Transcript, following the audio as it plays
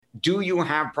do you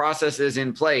have processes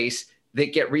in place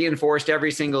that get reinforced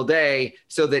every single day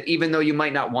so that even though you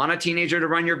might not want a teenager to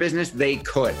run your business, they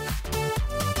could?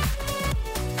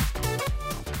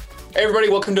 Hey everybody,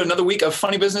 welcome to another week of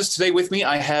Funny Business. Today with me,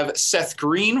 I have Seth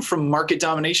Green from Market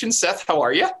Domination. Seth, how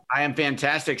are you? I am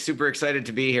fantastic. Super excited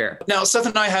to be here. Now, Seth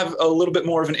and I have a little bit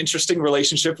more of an interesting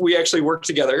relationship. We actually work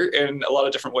together in a lot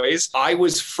of different ways. I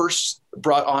was first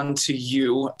brought on to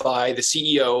you by the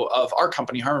CEO of our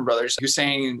company, Harmon Brothers, who's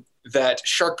saying that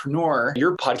Sharkpreneur,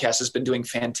 your podcast, has been doing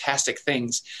fantastic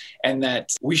things and that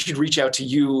we should reach out to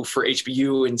you for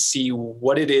HBU and see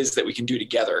what it is that we can do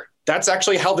together. That's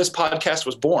actually how this podcast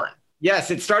was born.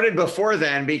 Yes, it started before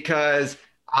then because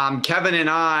Kevin and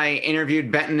I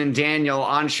interviewed Benton and Daniel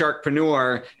on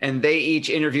Sharkpreneur, and they each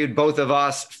interviewed both of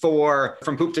us for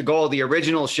From Poop to Gold, the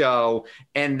original show.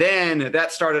 And then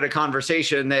that started a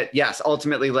conversation that, yes,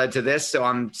 ultimately led to this. So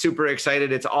I'm super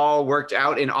excited. It's all worked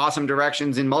out in awesome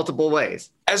directions in multiple ways.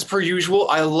 As per usual,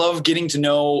 I love getting to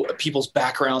know people's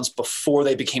backgrounds before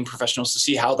they became professionals to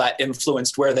see how that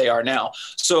influenced where they are now.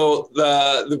 So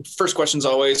the first question is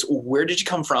always, where did you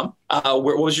come from?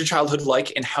 What was your childhood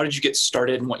like? And how did you get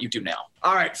started in what you do now?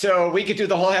 All right. So we could do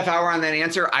the whole half hour on that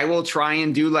answer. I will try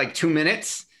and do like 2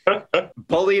 minutes.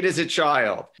 Bullied as a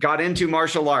child, got into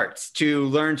martial arts to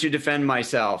learn to defend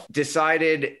myself,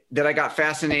 decided that I got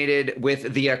fascinated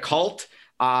with the occult.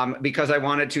 Because I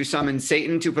wanted to summon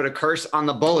Satan to put a curse on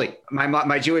the bully.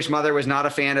 My Jewish mother was not a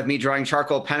fan of me drawing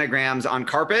charcoal pentagrams on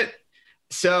carpet.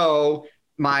 So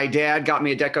my dad got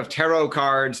me a deck of tarot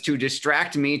cards to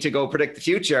distract me to go predict the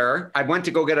future. I went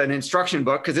to go get an instruction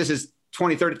book because this is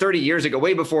 20, 30 years ago,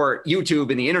 way before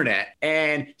YouTube and the internet.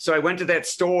 And so I went to that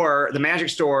store, the magic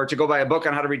store, to go buy a book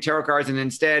on how to read tarot cards, and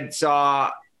instead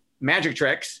saw magic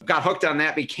tricks, got hooked on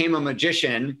that, became a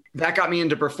magician. That got me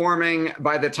into performing.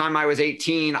 By the time I was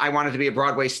 18, I wanted to be a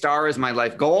Broadway star as my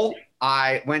life goal.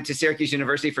 I went to Syracuse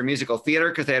University for musical theater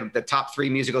because they had the top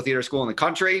 3 musical theater school in the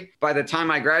country. By the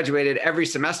time I graduated, every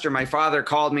semester, my father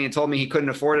called me and told me he couldn't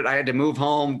afford it. I had to move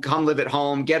home, come live at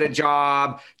home, get a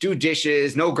job, do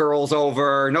dishes, no girls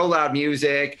over, no loud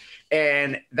music.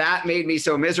 And that made me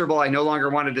so miserable. I no longer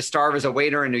wanted to starve as a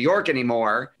waiter in New York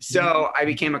anymore. So I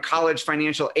became a college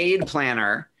financial aid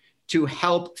planner to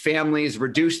help families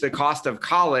reduce the cost of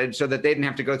college so that they didn't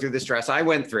have to go through the stress I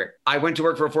went through. I went to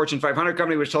work for a Fortune 500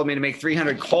 company, which told me to make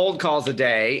 300 cold calls a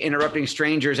day, interrupting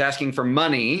strangers asking for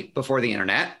money before the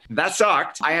internet. That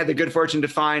sucked. I had the good fortune to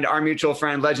find our mutual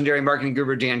friend, legendary marketing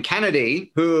guru, Dan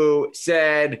Kennedy, who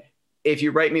said, if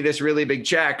you write me this really big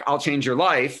check, I'll change your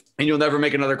life and you'll never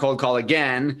make another cold call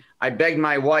again. I begged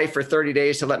my wife for 30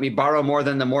 days to let me borrow more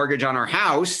than the mortgage on our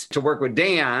house to work with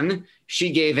Dan.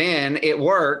 She gave in, it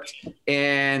worked.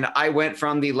 And I went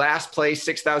from the last place,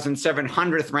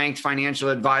 6,700th ranked financial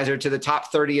advisor to the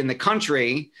top 30 in the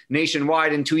country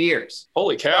nationwide in 2 years.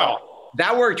 Holy cow.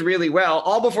 That worked really well,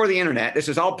 all before the internet. This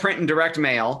was all print and direct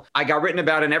mail. I got written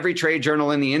about in every trade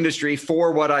journal in the industry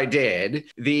for what I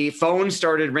did. The phone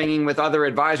started ringing with other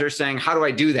advisors saying, how do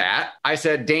I do that? I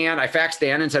said, Dan, I faxed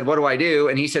Dan and said, what do I do?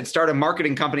 And he said, start a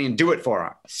marketing company and do it for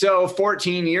him. So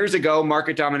 14 years ago,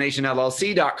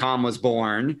 MarketDominationLLC.com was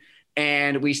born.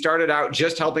 And we started out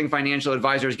just helping financial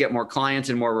advisors get more clients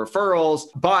and more referrals.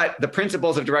 But the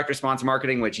principles of direct response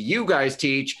marketing, which you guys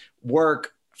teach,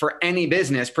 work for any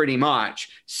business pretty much.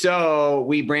 So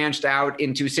we branched out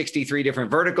into 63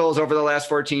 different verticals over the last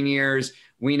 14 years.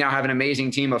 We now have an amazing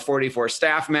team of 44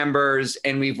 staff members,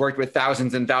 and we've worked with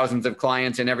thousands and thousands of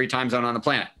clients in every time zone on the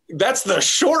planet. That's the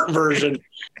short version.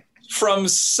 From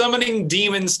summoning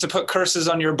demons to put curses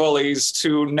on your bullies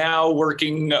to now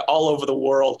working all over the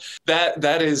world.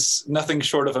 That is nothing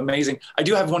short of amazing. I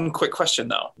do have one quick question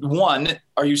though. 1,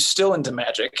 are you still into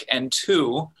magic? And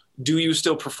 2, do you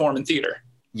still perform in theater?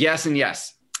 Yes and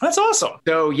yes. That's awesome.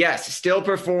 So yes, still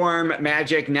perform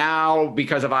magic now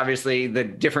because of obviously the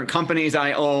different companies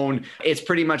I own. It's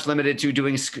pretty much limited to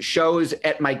doing shows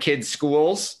at my kids'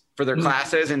 schools for their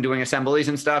classes and doing assemblies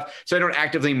and stuff. So I don't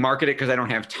actively market it because I don't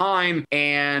have time,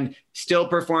 and still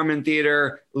perform in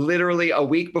theater. Literally a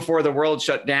week before the world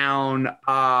shut down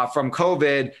from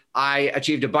COVID, I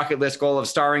achieved a bucket list goal of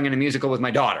starring in a musical with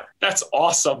my daughter. That's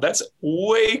awesome. That's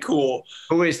way cool.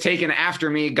 Who has taken after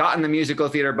me, gotten the musical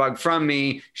theater bug from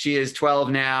me. She is 12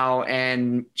 now,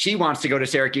 and she wants to go to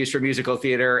Syracuse for musical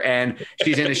theater, and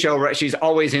she's in a show. She's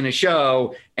always in a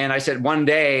show. And I said,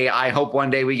 I hope one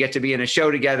day we get to be in a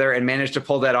show together, and managed to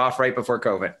pull that off right before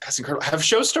COVID. That's incredible. Have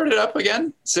shows started up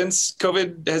again since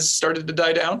COVID has started to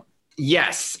die down?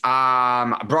 Yes.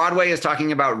 Broadway is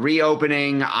talking about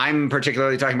reopening. I'm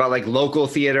particularly talking about like local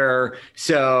theater.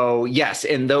 So yes,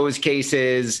 in those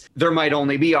cases, there might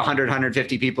only be 100,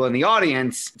 150 people in the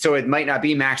audience. So it might not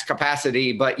be max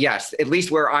capacity, but yes, at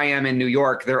least where I am in New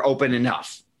York, they're open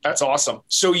enough. That's awesome.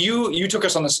 So you took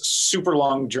us on this super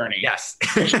long journey. Yes.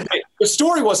 The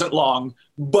story wasn't long,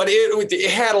 but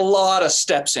it had a lot of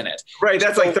steps in it. Right.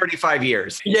 That's like 35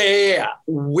 years. Yeah.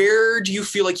 Where do you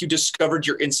feel like you discovered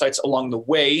your insights along the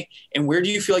way? And where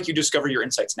do you feel like you discover your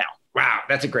insights now? Wow.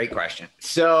 That's a great question.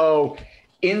 So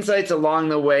insights along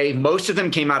the way, most of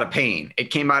them came out of pain. It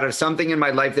came out of something in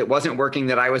my life that wasn't working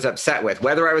that I was upset with,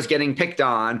 whether I was getting picked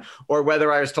on or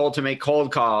whether I was told to make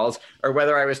cold calls or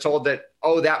whether I was told that,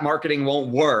 oh, that marketing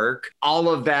won't work. All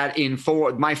of that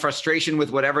my frustration with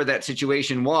whatever that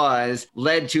situation was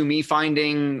led to me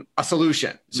finding a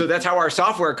solution. So that's how our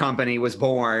software company was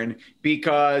born,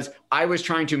 because I was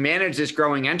trying to manage this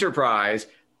growing enterprise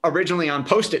originally on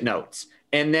Post-it notes,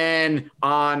 and then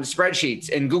on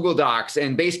spreadsheets and Google Docs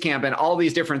and Basecamp and all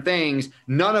these different things,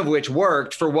 none of which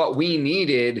worked for what we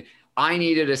needed. I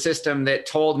needed a system that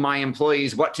told my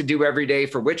employees what to do every day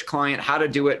for which client, how to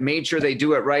do it, made sure they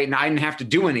do it right. And I didn't have to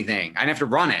do anything. I didn't have to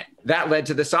run it. That led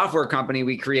to the software company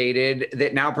we created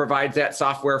that now provides that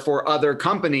software for other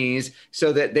companies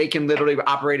so that they can literally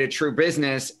operate a true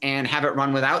business and have it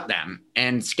run without them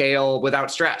and scale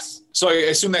without stress. So I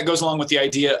assume that goes along with the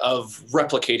idea of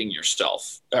replicating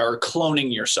yourself or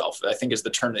cloning yourself, I think is the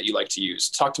term that you like to use.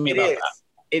 Talk to me about that.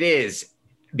 It is.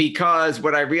 Because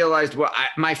what I realized,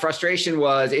 my frustration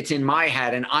was, it's in my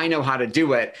head and I know how to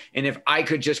do it. And if I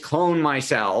could just clone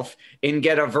myself and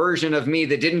get a version of me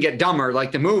that didn't get dumber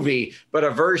like the movie, but a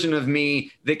version of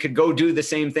me that could go do the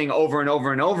same thing over and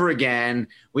over and over again,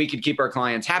 we could keep our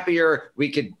clients happier, we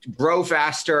could grow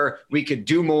faster, we could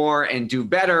do more and do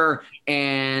better.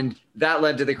 And that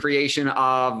led to the creation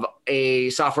of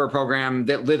a software program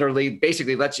that literally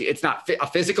basically lets you, it's not a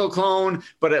physical clone,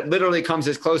 but it literally comes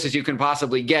as close as you can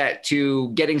possibly get to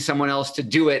getting someone else to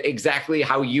do it exactly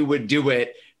how you would do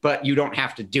it, but you don't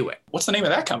have to do it. What's the name of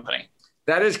that company?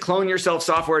 That is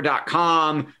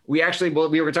cloneyourselfsoftware.com. We were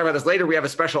going to talk about this later. We have a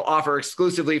special offer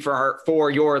exclusively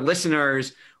for your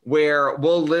listeners, where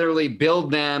we'll literally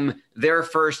build them their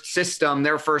first system,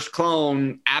 their first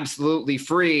clone, absolutely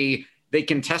free. They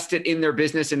can test it in their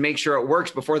business and make sure it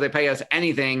works before they pay us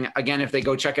anything. Again, if they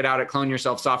go check it out at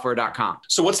cloneyourselfsoftware.com.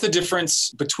 So what's the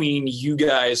difference between you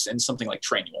guys and something like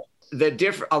Trainual?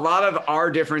 A lot of our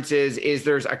differences is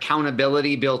there's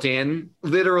accountability built in.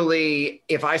 Literally,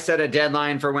 if I set a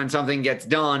deadline for when something gets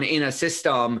done in a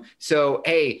system, so,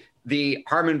 hey, the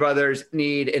Harmon brothers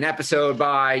need an episode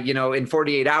by, in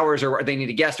 48 hours, or they need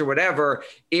a guest or whatever,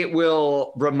 it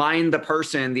will remind the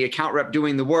person, the account rep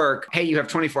doing the work, hey, you have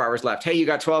 24 hours left. Hey, you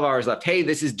got 12 hours left. Hey,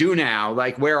 this is due now.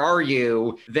 Like, where are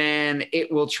you? Then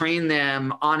it will train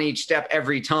them on each step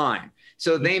every time.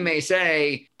 So they may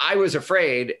say, I was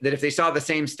afraid that if they saw the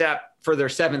same step for their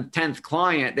 7th, 10th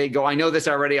client, they'd go, I know this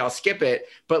already, I'll skip it.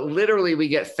 But literally we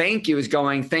get thank yous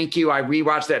going, thank you. I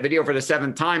rewatched that video for the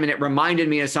 7th time and it reminded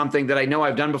me of something that I know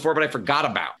I've done before, but I forgot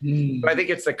about. So I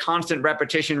think it's the constant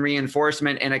repetition,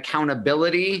 reinforcement, and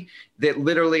accountability that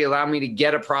literally allow me to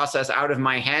get a process out of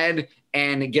my head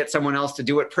and get someone else to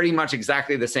do it pretty much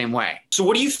exactly the same way. So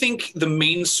what do you think the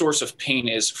main source of pain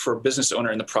is for a business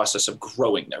owner in the process of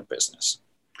growing their business?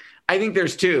 I think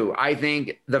there's two. I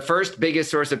think the first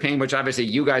biggest source of pain, which obviously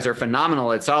you guys are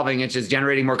phenomenal at solving, it's just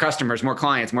generating more customers, more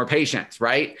clients, more patients,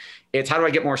 right? It's how do I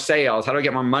get more sales? How do I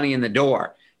get more money in the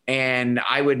door? And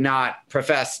I would not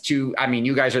profess to,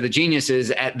 you guys are the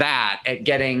geniuses at that, at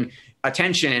getting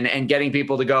attention and getting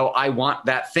people to go, I want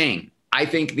that thing. I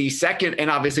think the second, and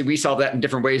obviously we solve that in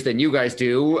different ways than you guys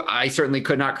do. I certainly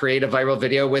could not create a viral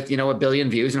video with, 1 billion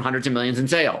views and hundreds of millions in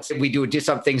sales. We do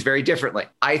some things very differently.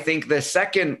 I think the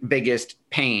second biggest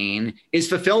pain is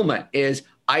fulfillment, is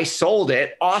I sold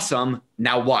it. Awesome.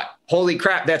 Now what? Holy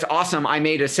crap. That's awesome. I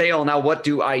made a sale. Now what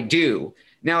do I do?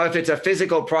 Now, if it's a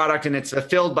physical product and it's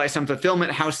fulfilled by some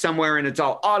fulfillment house somewhere and it's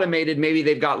all automated, maybe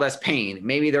they've got less pain.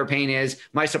 Maybe their pain is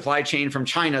my supply chain from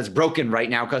China is broken right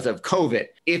now because of COVID.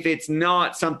 If it's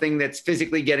not something that's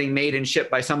physically getting made and shipped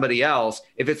by somebody else,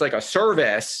 if it's like a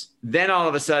service, then all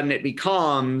of a sudden it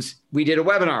becomes, we did a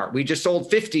webinar. We just sold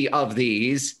 50 of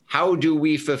these. How do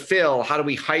we fulfill? How do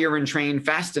we hire and train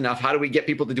fast enough? How do we get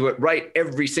people to do it right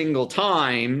every single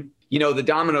time? The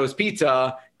Domino's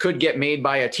pizza could get made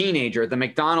by a teenager. The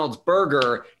McDonald's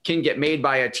burger can get made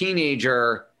by a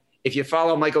teenager. If you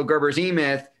follow Michael Gerber's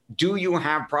E-Myth, do you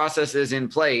have processes in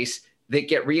place that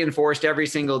get reinforced every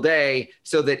single day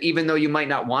so that even though you might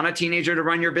not want a teenager to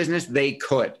run your business, they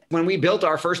could. When we built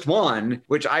our first one,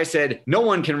 which I said, no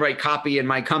one can write copy in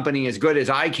my company as good as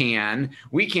I can.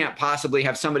 We can't possibly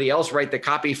have somebody else write the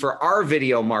copy for our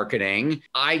video marketing.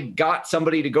 I got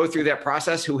somebody to go through that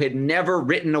process who had never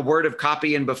written a word of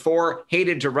copy and before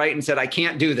hated to write and said, I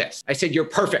can't do this. I said, you're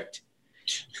perfect.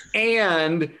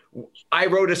 And I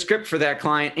wrote a script for that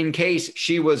client in case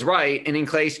she was right and in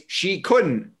case she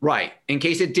couldn't write. In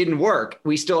case it didn't work,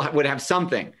 we still would have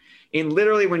something. And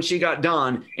literally when she got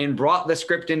done and brought the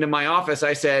script into my office,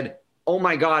 I said, oh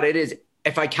my God, it is,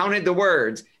 if I counted the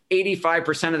words,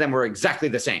 85% of them were exactly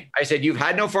the same. I said, you've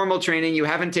had no formal training. You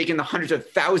haven't taken the hundreds of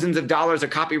thousands of dollars of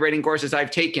copywriting courses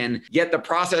I've taken, yet the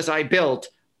process I built,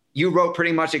 you wrote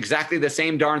pretty much exactly the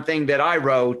same darn thing that I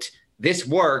wrote. This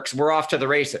works. We're off to the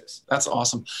races. That's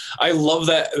awesome. I love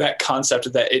that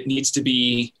concept that it needs to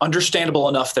be understandable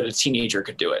enough that a teenager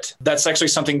could do it. That's actually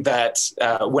something that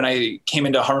when I came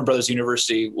into Harmon Brothers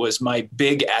University was my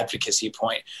big advocacy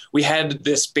point. We had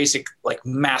this basic like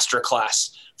master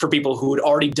class for people who had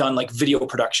already done like video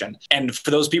production. And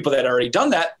for those people that had already done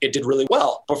that, it did really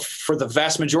well. But for the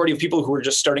vast majority of people who were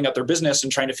just starting up their business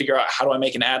and trying to figure out how do I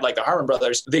make an ad like the Harmon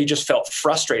Brothers, they just felt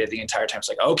frustrated the entire time. It's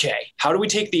like, okay, how do we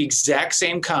take the exact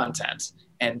same content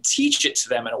and teach it to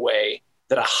them in a way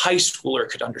that a high schooler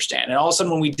could understand? And all of a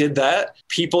sudden when we did that,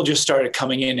 people just started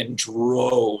coming in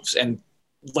droves and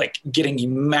like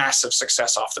getting massive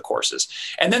success off the courses.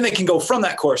 And then they can go from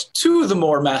that course to the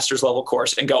more master's level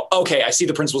course and go, okay, I see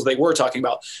the principles they were talking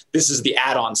about. This is the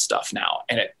add-on stuff now.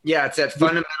 And it's that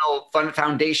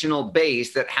foundational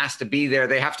base that has to be there.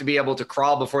 They have to be able to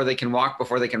crawl before they can walk,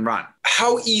 before they can run.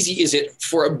 How easy is it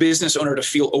for a business owner to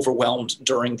feel overwhelmed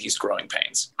during these growing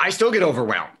pains? I still get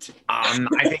overwhelmed. I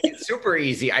think it's super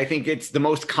easy. I think it's the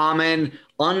most common,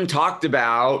 untalked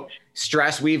about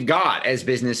stress we've got as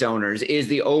business owners is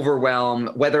the overwhelm,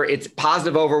 whether it's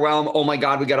positive overwhelm, oh my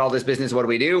God, we got all this business, what do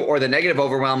we do? Or the negative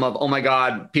overwhelm of, oh my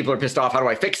God, people are pissed off, how do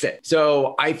I fix it?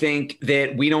 So I think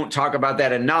that we don't talk about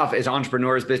that enough as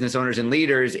entrepreneurs, business owners, and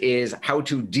leaders is how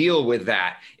to deal with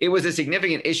that. It was a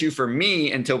significant issue for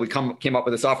me until we came up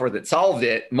with a software that solved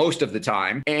it most of the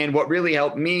time. And what really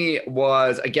helped me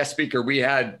was a guest speaker we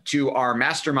had to our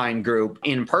mastermind group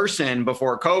in person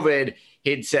before COVID.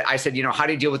 I said, how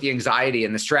do you deal with the anxiety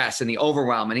and the stress and the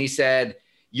overwhelm? And he said,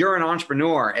 you're an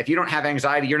entrepreneur. If you don't have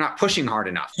anxiety, you're not pushing hard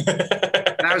enough.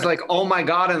 And I was like, oh my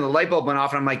God. And the light bulb went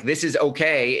off and I'm like, this is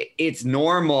okay. It's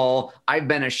normal. I've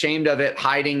been ashamed of it,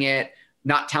 hiding it,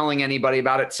 not telling anybody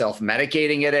about it,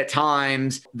 self-medicating it at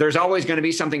times. There's always going to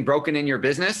be something broken in your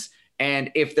business.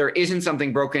 And if there isn't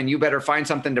something broken, you better find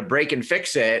something to break and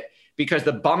fix it because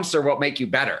the bumps are what make you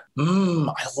better.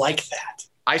 I like that.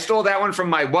 I stole that one from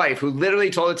my wife, who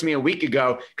literally told it to me a week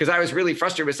ago because I was really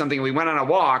frustrated with something. We went on a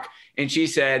walk and she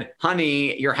said,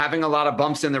 honey, you're having a lot of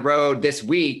bumps in the road this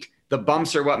week. The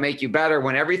bumps are what make you better.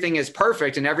 When everything is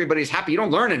perfect and everybody's happy, you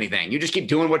don't learn anything. You just keep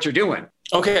doing what you're doing.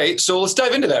 Okay, so let's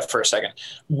dive into that for a second.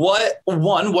 What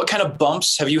kind of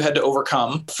bumps have you had to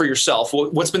overcome for yourself?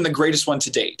 What's been the greatest one to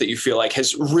date that you feel like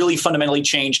has really fundamentally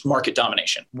changed market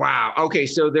domination? Wow. Okay,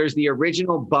 so there's the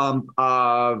original bump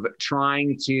of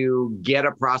trying to get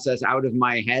a process out of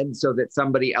my head so that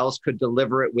somebody else could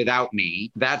deliver it without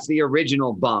me. That's the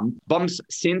original bump. Bumps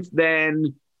since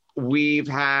then, we've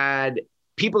had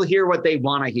people hear what they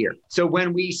want to hear. So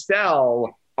when we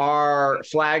sell our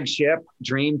flagship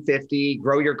Dream 50,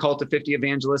 Grow Your Cult of 50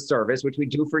 Evangelist service, which we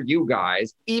do for you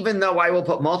guys, even though I will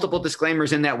put multiple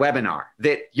disclaimers in that webinar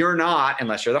that you're not,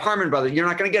 unless you're the Harmon Brothers, you're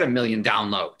not going to get 1 million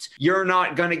downloads. You're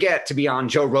not going to get to be on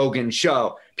Joe Rogan's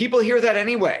show. People hear that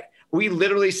anyway. We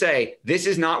literally say, this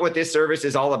is not what this service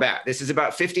is all about. This is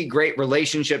about 50 great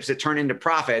relationships that turn into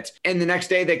profits. And the next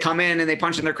day they come in and they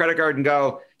punch in their credit card and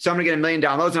go, so I'm going to get 1 million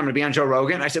downloads and I'm going to be on Joe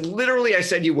Rogan. I said, literally, I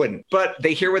said you wouldn't, but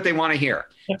they hear what they want to hear.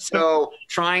 So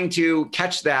trying to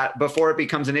catch that before it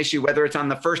becomes an issue, whether it's on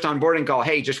the first onboarding call,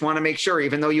 hey, just want to make sure,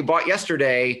 even though you bought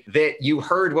yesterday, that you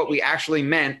heard what we actually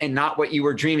meant and not what you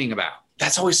were dreaming about.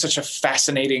 That's always such a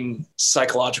fascinating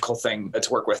psychological thing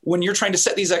to work with. When you're trying to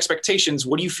set these expectations,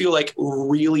 what do you feel like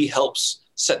really helps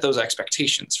set those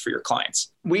expectations for your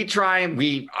clients? We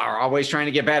are always trying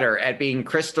to get better at being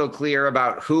crystal clear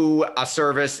about who a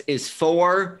service is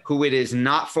for, who it is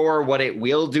not for, what it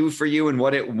will do for you and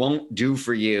what it won't do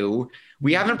for you.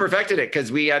 We haven't perfected it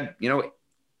because we had,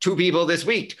 2 people this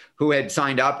week who had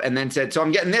signed up and then said, so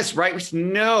I'm getting this, right? We said,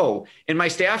 no. And my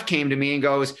staff came to me and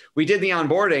goes, we did the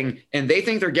onboarding and they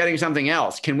think they're getting something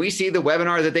else. Can we see the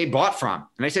webinar that they bought from?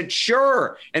 And I said,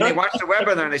 sure. And they watched the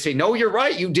webinar and they say, no, you're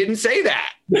right. You didn't say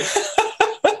that.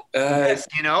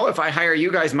 If I hire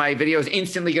you guys, my video is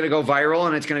instantly going to go viral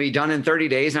and it's going to be done in 30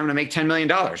 days. And I'm going to make $10 million,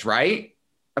 right?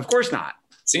 Of course not.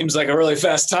 Seems like a really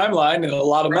fast timeline and a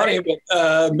lot of money,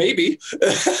 but maybe.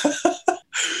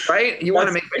 Right? You want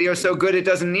to make videos so good it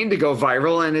doesn't need to go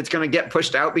viral and it's going to get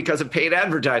pushed out because of paid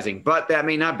advertising. But that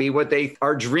may not be what they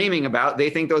are dreaming about. They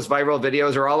think those viral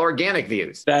videos are all organic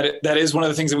views. That is one of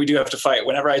the things that we do have to fight.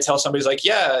 Whenever I tell somebody, like,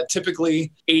 yeah,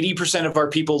 typically 80% of our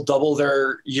people double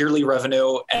their yearly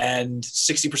revenue and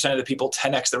 60% of the people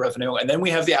 10x the revenue. And then we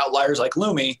have the outliers like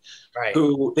Lumi,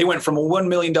 who they went from a $1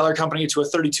 million company to a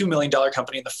 $32 million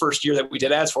company in the first year that we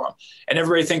did ads for them. And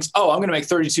everybody thinks, oh, I'm going to make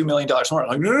 $32 million more. I'm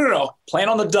like, no. Plan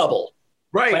on the double.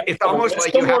 Right. It's almost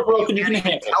like you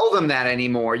can't tell them that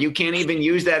anymore. You can't even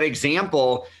use that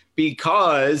example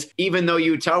because even though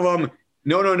you tell them,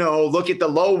 no, look at the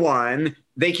low one,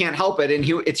 they can't help it. And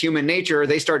it's human nature.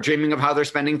 They start dreaming of how they're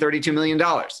spending $32 million.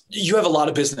 You have a lot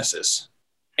of businesses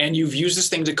and you've used this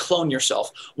thing to clone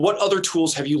yourself. What other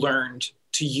tools have you learned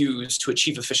to use to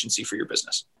achieve efficiency for your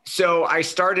business? So I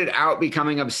started out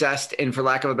becoming obsessed and, for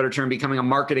lack of a better term, becoming a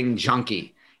marketing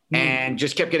junkie. And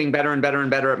just kept getting better and better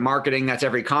and better at marketing. That's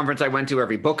every conference I went to,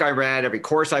 every book I read, every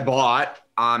course I bought,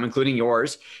 including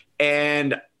yours.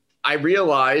 And I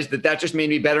realized that just made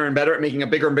me better and better at making a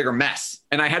bigger and bigger mess.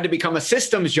 And I had to become a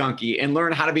systems junkie and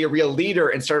learn how to be a real leader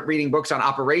and start reading books on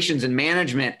operations and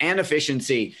management and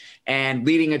efficiency and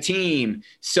leading a team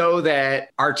so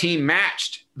that our team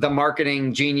matched the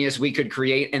marketing genius we could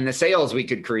create and the sales we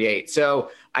could create.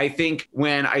 So I think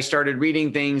when I started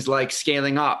reading things like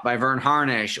Scaling Up by Verne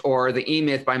Harnish or The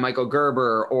E-Myth by Michael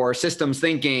Gerber or Systems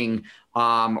Thinking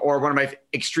or one of my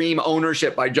Extreme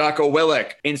Ownership by Jocko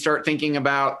Willink and start thinking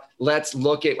about let's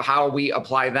look at how we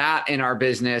apply that in our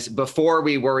business before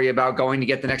we worry about going to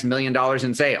get the next $1 million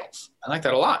in sales. I like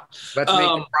that a lot. Let's make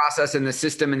the process and the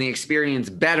system and the experience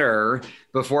better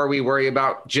before we worry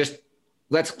about just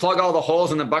let's plug all the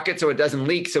holes in the bucket so it doesn't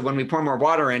leak. So when we pour more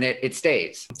water in it, it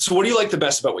stays. So what do you like the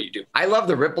best about what you do? I love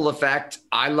the ripple effect.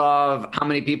 I love how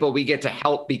many people we get to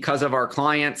help because of our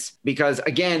clients. Because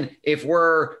again, if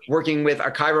we're working with a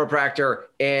chiropractor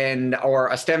or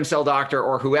a stem cell doctor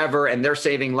or whoever, and they're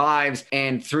saving lives,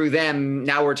 and through them,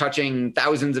 now we're touching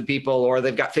thousands of people, or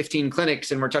they've got 15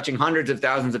 clinics and we're touching hundreds of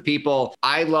thousands of people.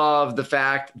 I love the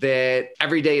fact that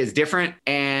every day is different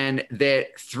and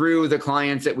that through the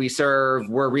clients that we serve,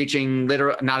 we're reaching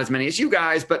literally not as many as you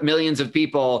guys, but millions of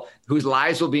people whose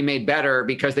lives will be made better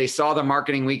because they saw the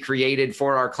marketing we created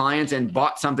for our clients and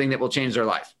bought something that will change their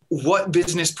life. What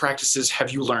business practices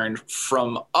have you learned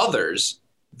from others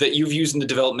that you've used in the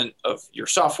development of your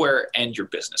software and your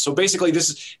business? So basically,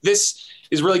 this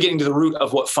is really getting to the root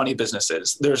of what funny business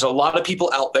is. There's a lot of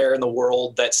people out there in the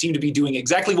world that seem to be doing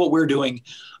exactly what we're doing,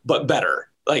 but better.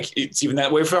 Like it's even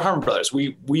that way for Harmon Brothers.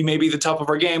 We may be the top of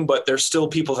our game, but there's still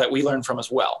people that we learn from as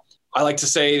well. I like to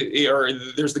say, or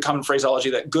there's the common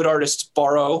phraseology that good artists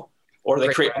borrow or they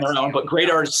create on their own, but great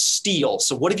artists steal.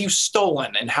 So what have you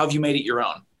stolen and how have you made it your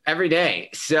own? Every day.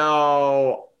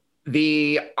 So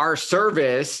our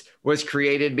service was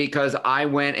created because I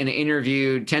went and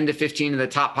interviewed 10 to 15 of the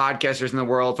top podcasters in the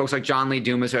world, folks like John Lee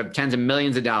Dumas, who have tens of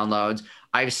millions of downloads.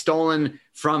 I've stolen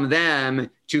from them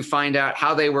to find out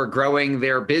how they were growing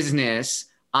their business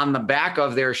on the back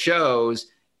of their shows,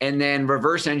 and then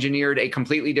reverse engineered a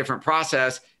completely different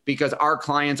process because our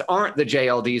clients aren't the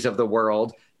JLDs of the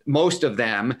world. Most of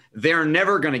them, they're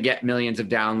never going to get millions of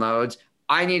downloads.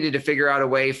 I needed to figure out a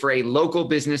way for a local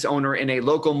business owner in a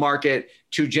local market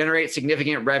to generate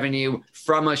significant revenue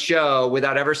from a show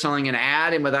without ever selling an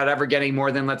ad and without ever getting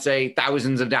more than, let's say,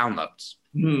 thousands of downloads.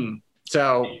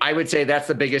 So I would say that's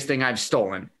the biggest thing I've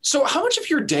stolen. So how much of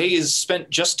your day is spent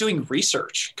just doing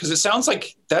research? Because it sounds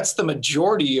like that's the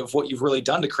majority of what you've really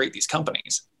done to create these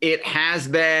companies. It has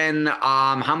been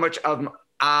how much of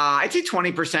I'd say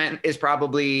 20% is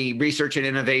probably research and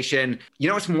innovation.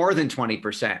 It's more than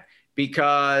 20%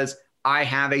 because I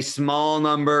have a small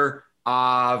number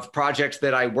of projects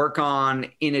that I work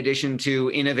on in addition to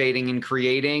innovating and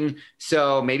creating.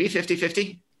 So maybe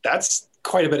 50-50. That's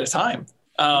quite a bit of time.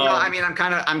 I'm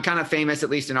kind of famous, at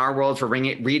least in our world, for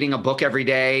reading a book every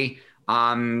day.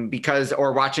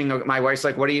 Or watching. My wife's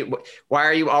like, why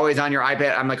are you always on your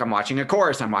iPad? I'm like, I'm watching a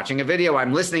course, I'm watching a video,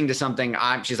 I'm listening to something.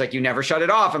 She's like, you never shut it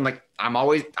off. I'm like, I'm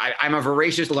a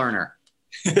voracious learner.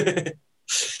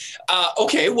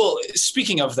 Okay. Well,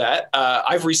 speaking of that,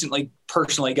 I've recently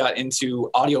personally got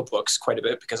into audiobooks quite a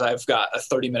bit because I've got a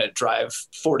 30-minute drive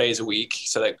 4 days a week.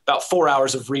 So like about 4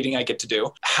 hours of reading I get to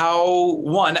do. How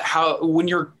when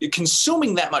you're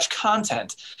consuming that much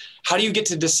content, how do you get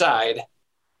to decide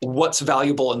what's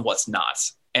valuable and what's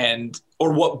not?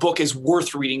 Or what book is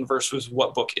worth reading versus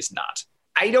what book is not?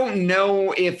 I don't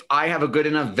know if I have a good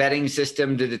enough vetting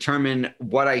system to determine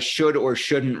what I should or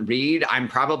shouldn't read. I'm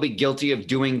probably guilty of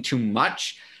doing too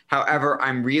much. However,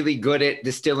 I'm really good at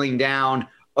distilling down,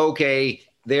 okay,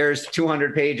 there's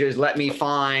 200 pages. Let me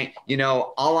find,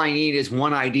 all I need is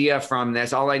one idea from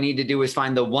this. All I need to do is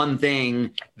find the one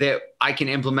thing that I can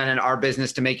implement in our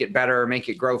business to make it better or make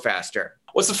it grow faster.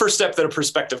 What's the first step that a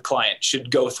prospective client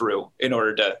should go through in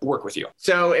order to work with you?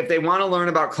 So if they want to learn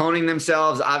about cloning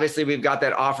themselves, obviously we've got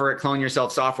that offer at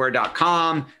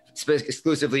cloneyourselfsoftware.com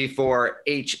exclusively for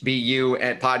HBU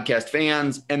and podcast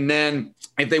fans. And then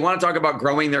if they want to talk about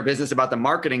growing their business about the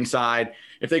marketing side,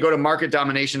 if they go to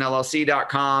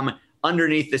marketdominationllc.com,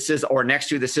 underneath the sizzle or next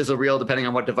to the sizzle reel, depending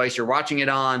on what device you're watching it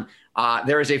on,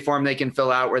 there is a form they can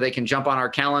fill out where they can jump on our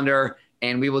calendar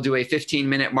and we will do a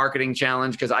 15-minute marketing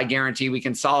challenge because I guarantee we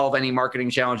can solve any marketing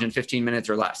challenge in 15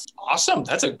 minutes or less. Awesome.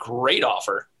 That's a great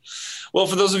offer. Well,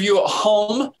 for those of you at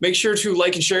home, make sure to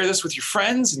like and share this with your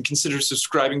friends and consider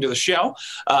subscribing to the show.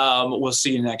 We'll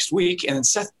see you next week. And then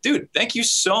Seth, dude, thank you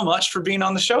so much for being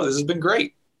on the show. This has been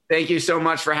great. Thank you so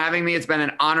much for having me. It's been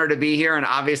an honor to be here. And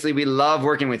obviously we love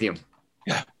working with you.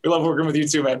 Yeah, we love working with you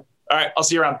too, man. All right, I'll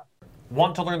see you around.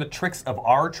 Want to learn the tricks of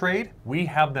our trade? We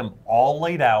have them all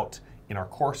laid out in our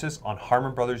courses on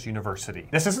Harmon Brothers University.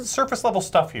 This isn't surface level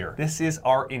stuff here. This is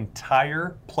our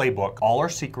entire playbook, all our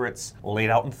secrets laid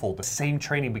out in full. The same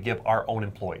training we give our own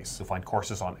employees. You'll find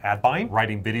courses on ad buying,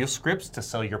 writing video scripts to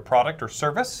sell your product or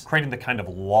service, creating the kind of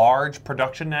large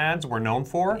production ads we're known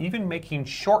for, even making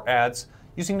short ads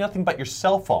using nothing but your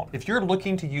cell phone. If you're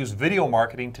looking to use video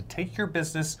marketing to take your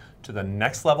business to the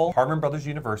next level, Harmon Brothers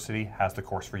University has the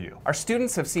course for you. Our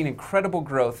students have seen incredible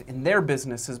growth in their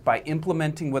businesses by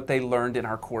implementing what they learned in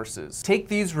our courses. Take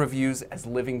these reviews as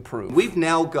living proof. We've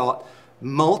now got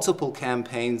multiple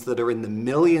campaigns that are in the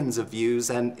millions of views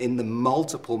and in the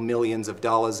multiple millions of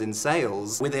dollars in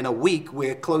sales. Within a week,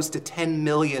 we're close to 10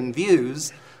 million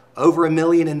views, over $1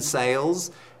 million in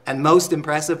sales, and most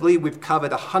impressively, we've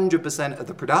covered 100% of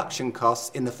the production costs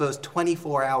in the first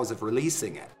 24 hours of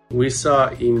releasing it. We saw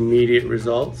immediate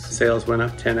results. Sales went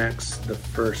up 10x the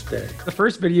first day. The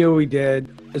first video we did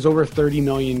is over 30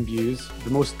 million views, the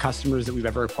most customers that we've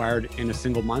ever acquired in a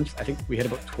single month. I think we hit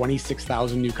about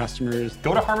 26,000 new customers.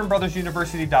 Go to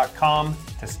harmonbrothersuniversity.com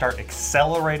to start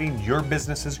accelerating your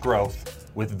business's growth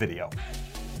with video.